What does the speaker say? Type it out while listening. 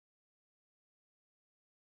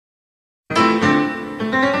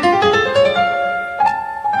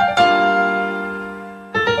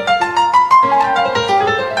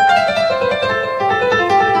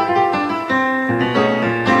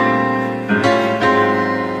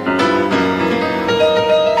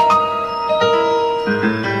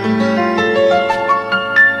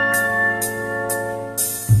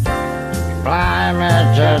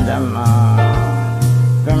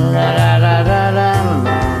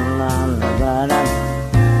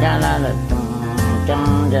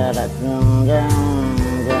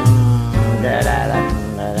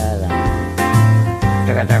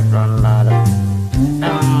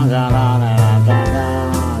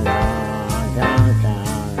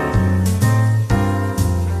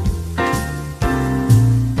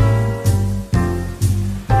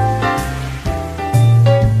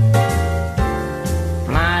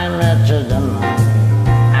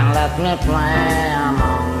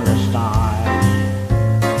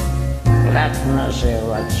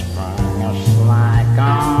what spring is like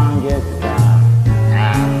on Jupiter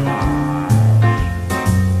and Mars.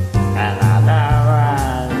 In other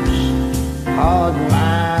words, hold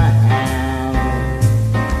my hand.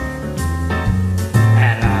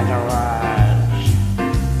 In other words,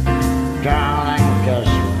 darling,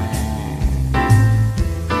 kiss me.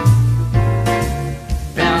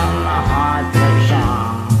 Fill my heart with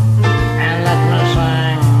song and let me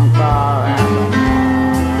sing forevermore.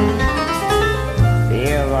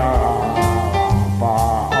 You are all for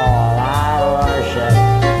all I worship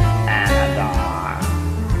and adore.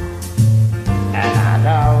 In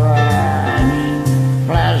other words,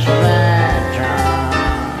 bless me true.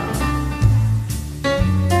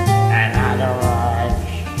 In other words,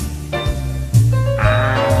 I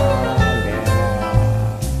love you.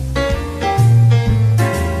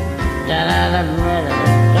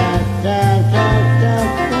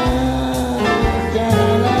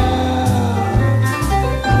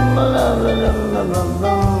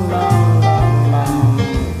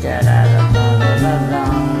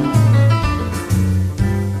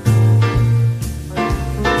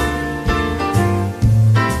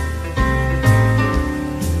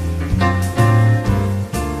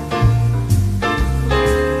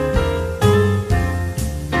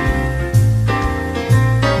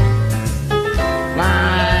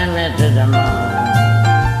 Fly me to the moon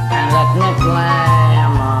and let me play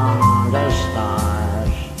among the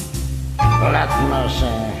stars. Let me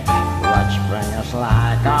see what spring is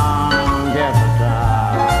like on Jupiter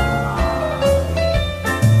and Mars.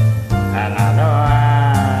 In other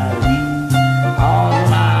words, hold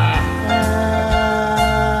my hand.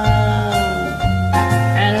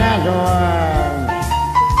 In other words,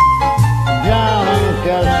 darling,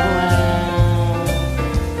 kiss me.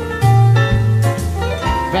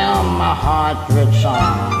 Fill my heart with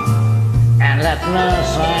song and let me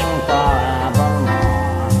sing forevermore.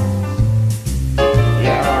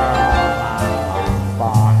 You're all I long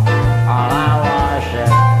for, all I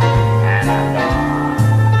worship and adore.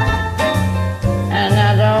 In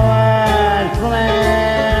other words,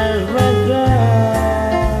 please be true.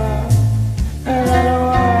 In other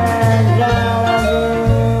words, I love you.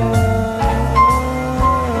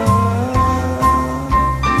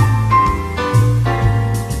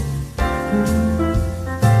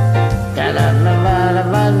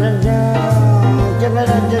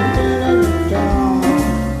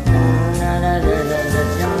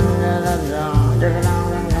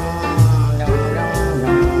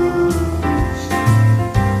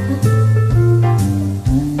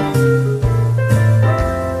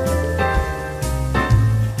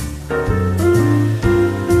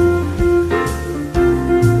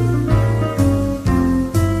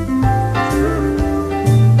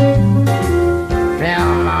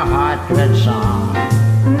 Fill my heart with song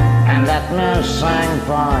and let me sing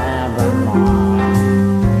forevermore.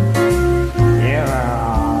 You're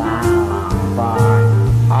all I long for,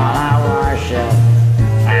 all I worship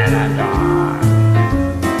and adore.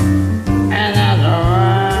 In other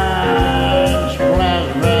words,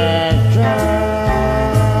 please be true.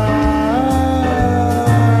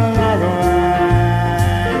 In other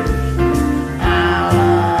words, I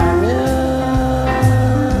love you.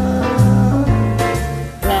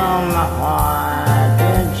 Fill my heart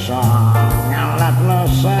with song and let me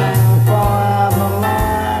sing forevermore.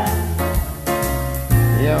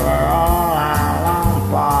 You are all I long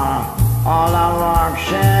for, all I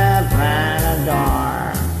worship and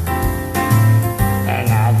adore. In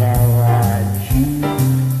other words,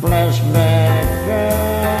 please be true.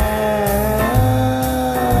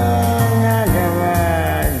 In other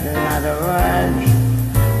words,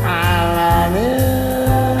 I love you.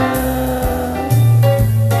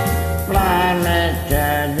 Fly me to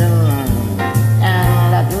the moon and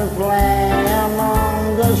let me play among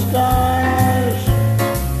the stars.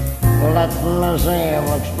 Let me see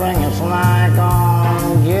what spring is like on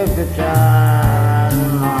Jupiter